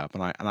 I'll look it up.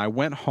 And I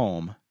went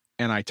home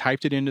and I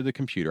typed it into the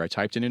computer. I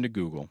typed it into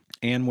Google.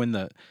 And when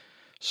the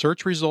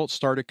search results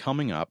started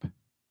coming up,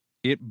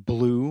 it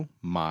blew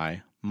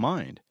my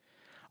mind.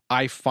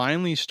 I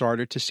finally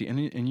started to see,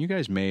 and you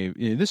guys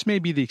this may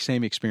be the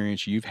same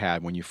experience you've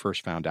had when you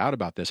first found out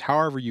about this.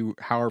 However you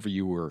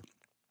were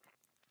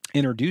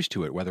introduced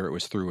to it, whether it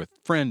was through a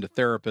friend, a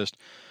therapist,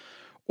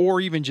 or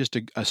even just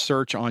a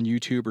search on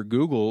YouTube or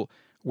Google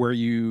where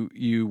you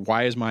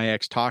why is my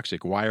ex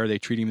toxic? Why are they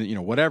treating me,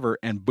 whatever,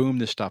 and boom,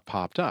 this stuff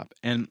popped up.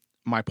 And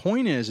my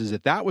point is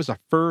that was the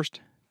first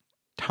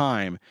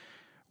time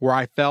where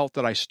I felt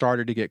that I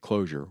started to get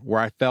closure, where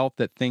I felt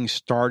that things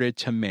started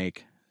to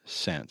make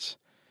sense.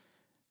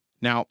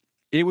 Now,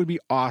 it would be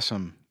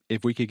awesome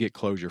if we could get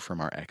closure from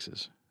our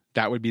exes.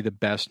 That would be the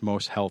best,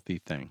 most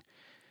healthy thing.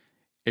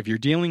 If you're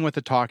dealing with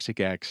a toxic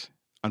ex,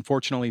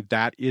 unfortunately,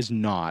 that is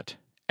not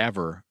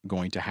ever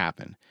going to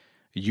happen.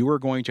 You are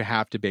going to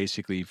have to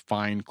basically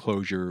find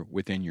closure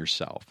within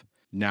yourself.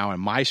 Now, in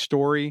my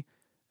story,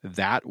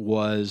 that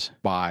was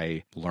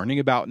by learning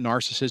about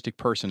narcissistic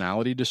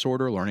personality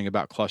disorder, learning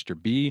about cluster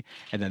B,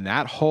 and then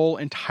that whole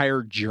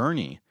entire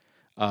journey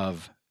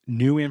of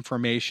new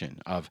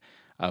information, of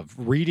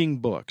reading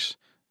books.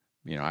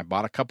 I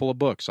bought a couple of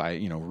books. I,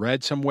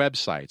 read some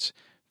websites,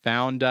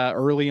 found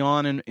early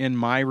on in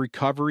my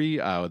recovery,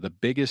 the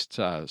biggest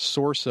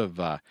source of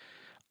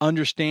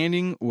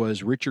understanding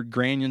was Richard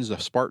Granion's The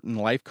Spartan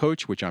Life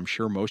Coach, which I'm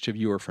sure most of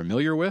you are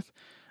familiar with.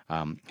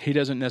 He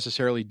doesn't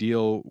necessarily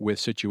deal with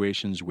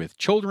situations with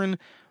children,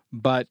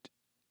 but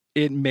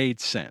it made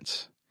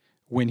sense.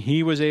 When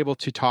he was able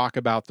to talk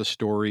about the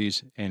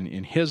stories and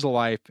in his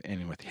life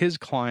and with his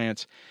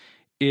clients,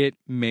 it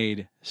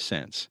made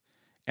sense.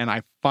 And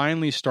I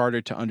finally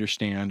started to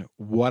understand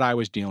what I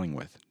was dealing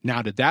with.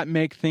 Now, did that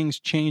make things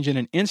change in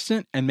an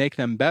instant and make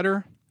them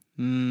better?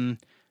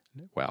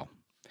 Well,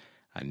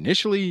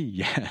 initially,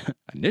 yeah.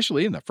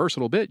 Initially, in the first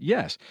little bit,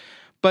 yes.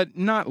 But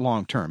not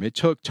long term. It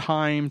took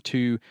time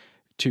to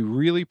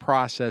really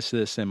process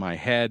this in my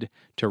head,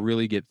 to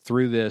really get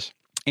through this,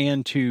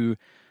 and to,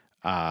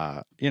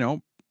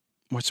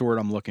 what's the word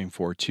I'm looking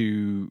for?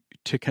 To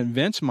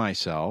convince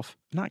myself,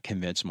 not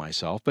convince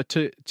myself, but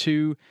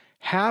to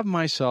have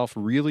myself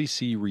really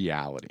see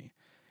reality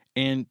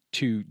and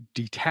to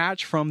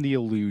detach from the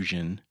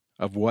illusion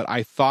of what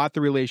I thought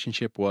the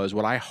relationship was,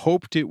 what I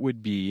hoped it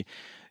would be,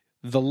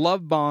 the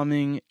love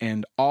bombing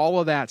and all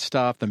of that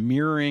stuff, the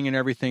mirroring and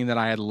everything that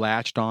I had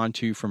latched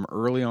onto from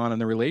early on in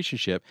the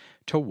relationship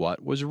to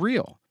what was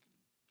real.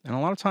 And a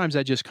lot of times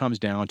that just comes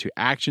down to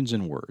actions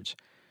and words.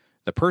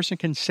 The person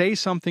can say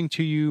something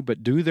to you,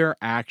 but do their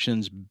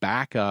actions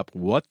back up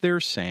what they're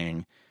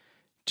saying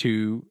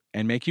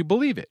and make you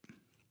believe it?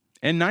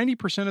 And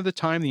 90% of the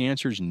time, the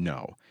answer is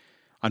no.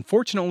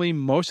 Unfortunately,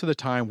 most of the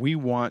time, we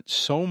want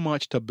so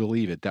much to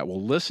believe it that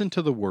we'll listen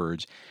to the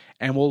words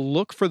and we'll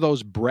look for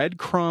those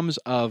breadcrumbs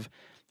of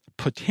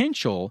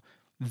potential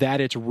that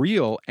it's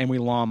real, and we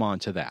lom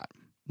onto that.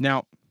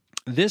 Now,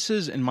 this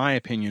is, in my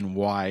opinion,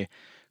 why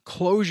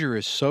closure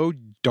is so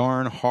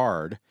darn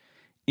hard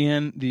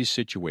in these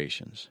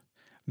situations.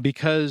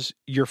 Because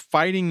you're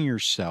fighting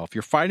yourself,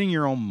 you're fighting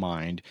your own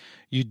mind.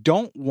 You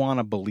don't want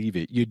to believe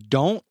it. You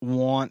don't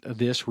want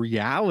this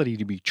reality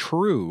to be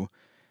true,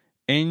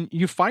 and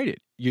you fight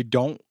it. You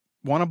don't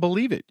want to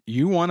believe it.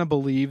 You want to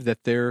believe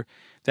that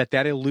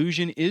that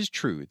illusion is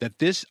true, that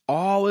this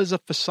all is a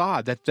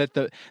facade,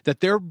 that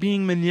they're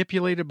being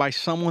manipulated by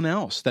someone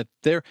else, that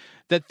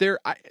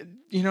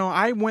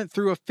I went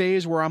through a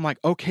phase where I'm like,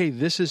 okay,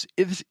 this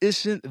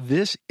isn't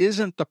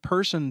the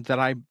person that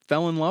I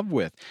fell in love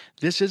with.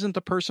 This isn't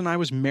the person I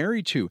was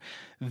married to.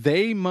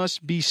 They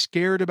must be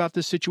scared about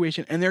this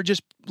situation, and they're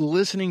just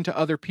listening to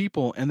other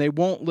people, and they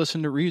won't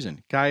listen to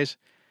reason. Guys,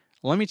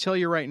 let me tell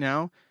you right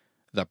now,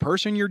 the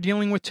person you're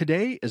dealing with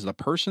today is the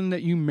person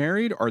that you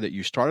married or that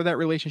you started that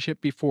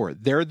relationship before.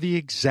 They're the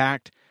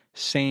exact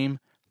same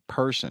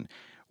person.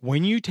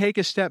 When you take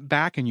a step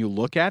back and you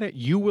look at it,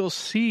 you will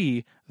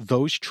see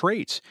those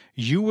traits.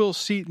 You will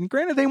see, and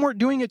granted, they weren't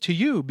doing it to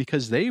you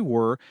because they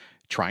were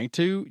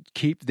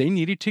they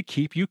needed to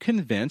keep you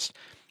convinced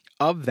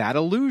of that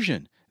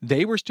illusion.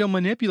 They were still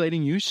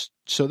manipulating you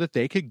so that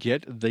they could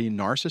get the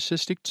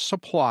narcissistic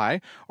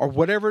supply or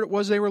whatever it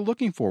was they were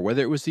looking for,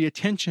 whether it was the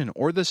attention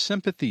or the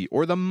sympathy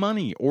or the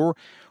money or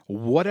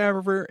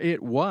whatever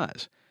it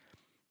was.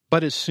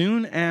 But as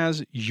soon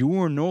as you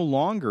are no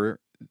longer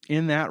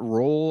in that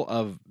role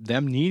of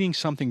them needing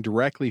something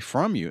directly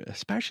from you,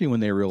 especially when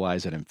they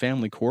realize that in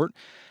family court,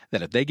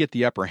 that if they get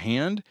the upper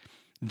hand,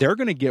 they're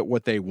going to get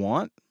what they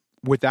want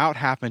without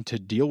having to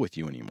deal with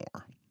you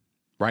anymore.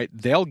 Right?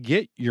 They'll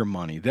get your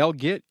money. They'll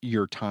get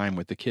your time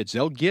with the kids.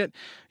 They'll get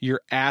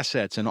your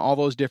assets and all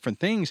those different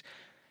things.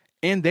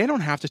 And they don't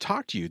have to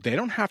talk to you. They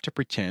don't have to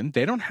pretend.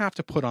 They don't have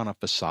to put on a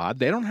facade.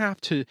 They don't have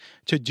to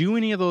do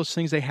any of those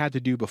things they had to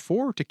do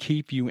before to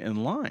keep you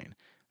in line.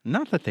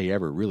 Not that they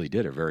ever really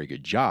did a very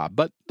good job,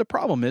 but the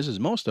problem is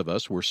most of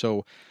us were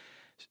so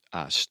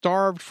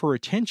starved for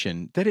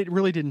attention that it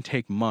really didn't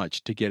take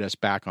much to get us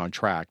back on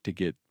track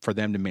for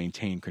them to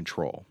maintain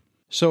control.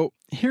 So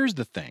here's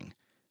the thing.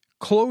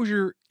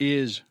 Closure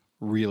is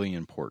really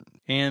important.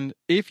 And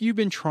if you've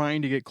been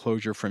trying to get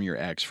closure from your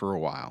ex for a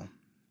while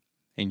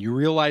and you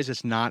realize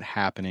it's not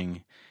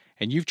happening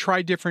and you've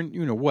tried different,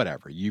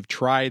 whatever, you've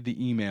tried the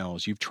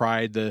emails, you've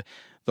tried the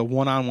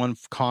one-on-one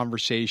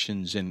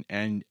conversations,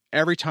 and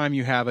every time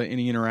you have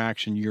any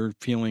interaction, you're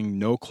feeling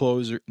no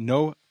closer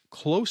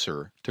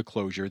to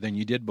closure than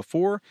you did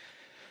before,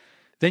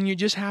 then you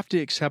just have to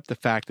accept the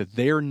fact that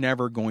they're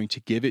never going to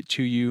give it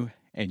to you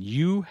and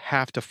you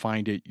have to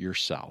find it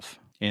yourself.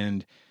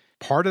 And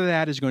part of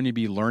that is going to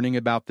be learning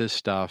about this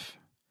stuff,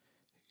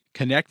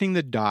 connecting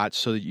the dots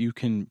so that you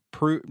can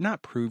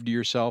not prove to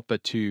yourself,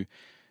 but in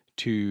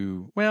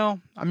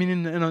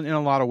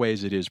a lot of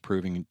ways it is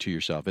proving to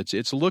yourself.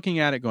 It's looking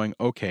at it going,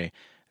 okay,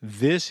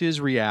 this is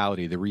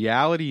reality. The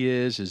reality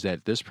is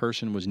that this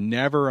person was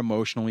never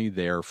emotionally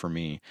there for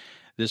me.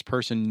 This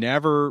person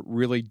never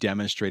really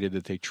demonstrated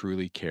that they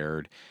truly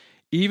cared.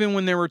 Even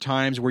when there were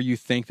times where you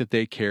think that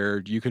they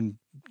cared,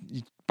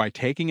 by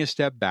taking a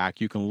step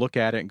back, you can look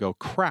at it and go,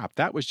 crap,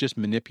 that was just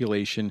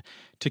manipulation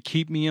to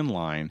keep me in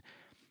line.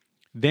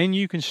 Then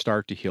you can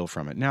start to heal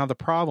from it. Now, the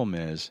problem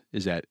is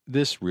that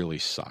this really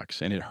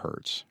sucks and it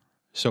hurts.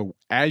 So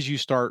as you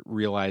start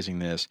realizing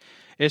this,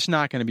 it's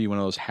not going to be one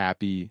of those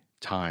happy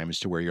times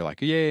to where you're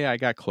like, yeah, I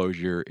got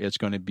closure. It's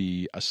going to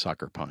be a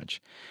sucker punch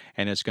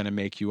and it's going to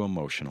make you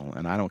emotional.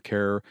 And I don't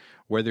care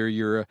whether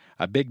you're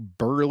a big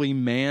burly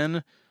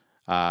man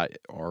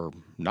or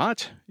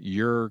not,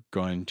 you're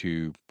going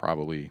to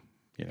probably,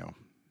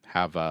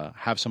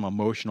 have some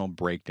emotional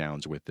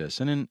breakdowns with this.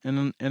 And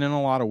in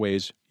a lot of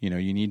ways, you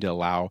need to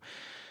allow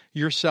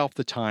yourself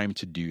the time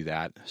to do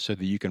that so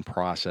that you can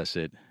process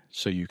it,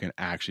 so you can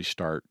actually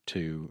start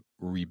to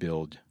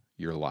rebuild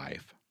your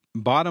life.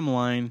 Bottom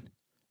line,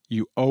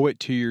 you owe it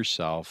to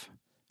yourself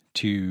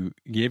to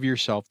give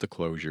yourself the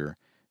closure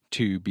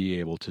to be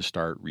able to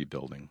start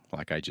rebuilding,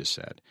 like I just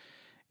said.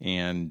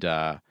 And,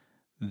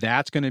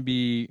 that's going to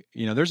be,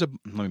 let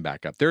me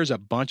back up. There's a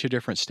bunch of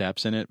different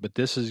steps in it, but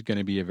this is going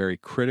to be a very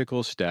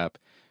critical step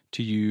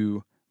to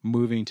you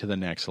moving to the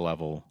next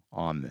level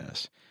on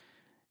this.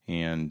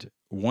 And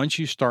once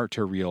you start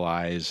to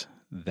realize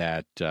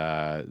that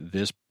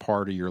this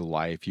part of your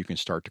life, you can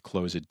start to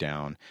close it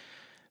down,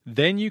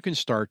 then you can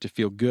start to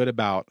feel good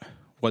about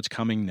what's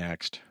coming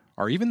next,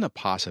 or even the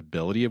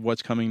possibility of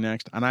what's coming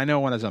next. And I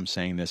know as I'm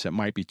saying this, it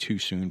might be too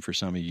soon for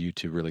some of you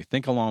to really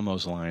think along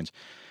those lines.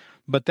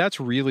 But that's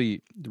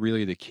really,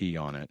 really the key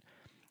on it.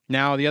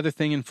 Now, the other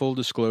thing, in full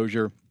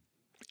disclosure,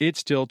 it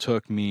still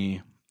took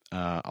me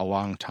a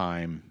long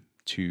time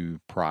to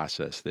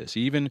process this.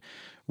 Even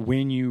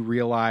when you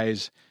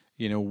realize,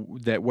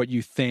 that what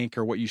you think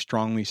or what you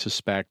strongly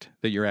suspect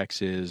that your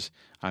ex is,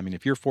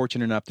 if you're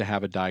fortunate enough to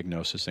have a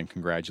diagnosis, then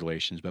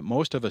congratulations. But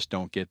most of us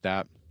don't get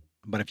that.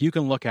 But if you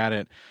can look at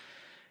it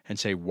and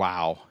say,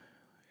 wow,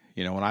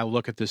 when I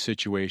look at this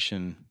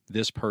situation,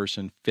 this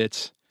person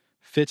fits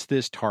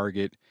this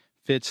target,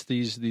 fits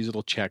these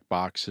little check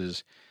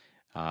boxes.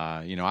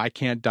 I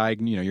can't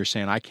you're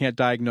saying I can't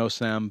diagnose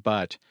them,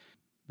 but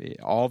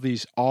all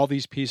these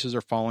pieces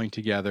are falling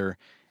together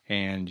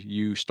and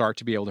you start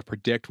to be able to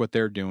predict what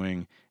they're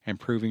doing and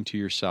proving to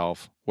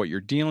yourself what you're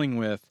dealing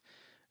with.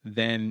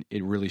 then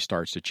it really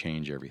starts to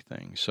change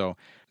everything. So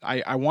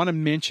I want to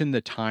mention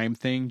the time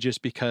thing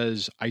just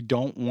because I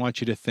don't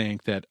want you to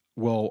think that,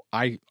 well,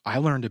 I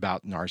learned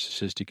about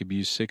narcissistic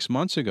abuse 6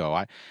 months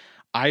ago.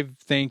 I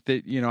think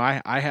that,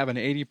 I have an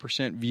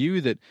 80%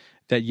 view that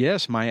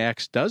yes, my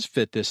ex does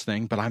fit this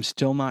thing, but I'm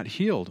still not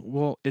healed.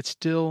 Well, it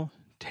still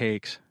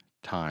takes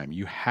time.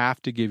 You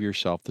have to give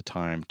yourself the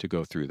time to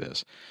go through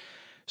this.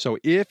 So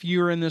if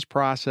you're in this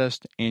process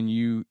and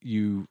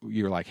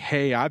you're like,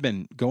 hey, I've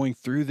been going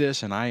through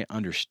this and I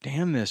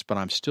understand this, but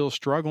I'm still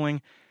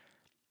struggling,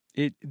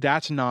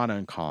 that's not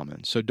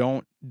uncommon. So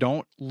don't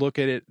look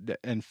at it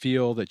and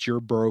feel that you're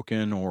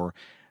broken. Or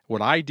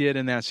what I did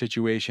in that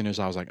situation is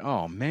I was like,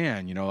 oh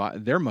man,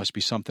 there must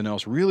be something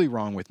else really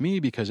wrong with me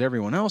because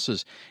everyone else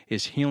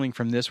is healing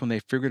from this when they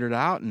figured it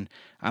out, and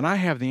I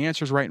have the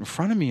answers right in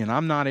front of me and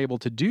I'm not able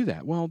to do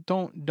that. Well,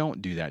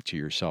 don't do that to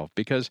yourself,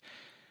 because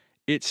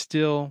it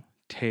still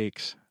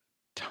takes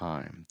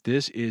time.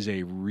 This is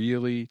a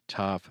really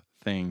tough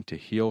thing to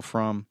heal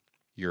from.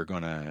 You're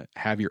going to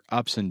have your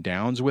ups and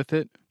downs with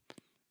it.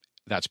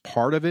 That's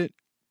part of it.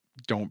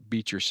 Don't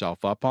beat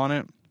yourself up on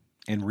it,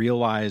 and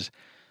realize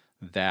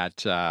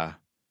that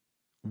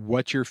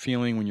what you're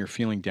feeling when you're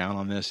feeling down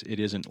on this, it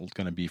isn't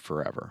going to be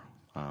forever.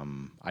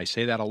 I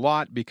say that a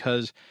lot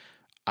because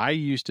I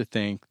used to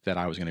think that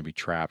I was going to be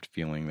trapped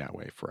feeling that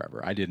way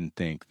forever. I didn't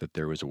think that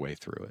there was a way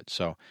through it.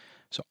 So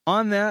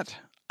on that,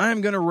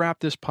 I'm going to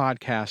wrap this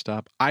podcast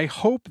up. I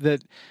hope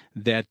that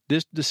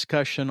this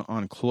discussion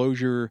on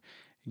closure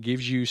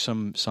gives you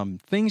some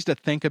things to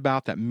think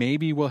about that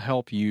maybe will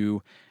help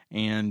you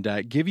and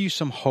give you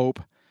some hope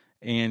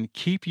and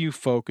keep you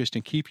focused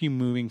and keep you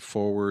moving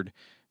forward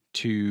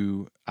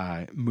to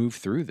move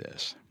through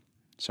this.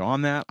 So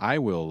on that, I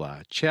will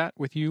chat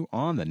with you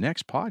on the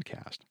next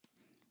podcast.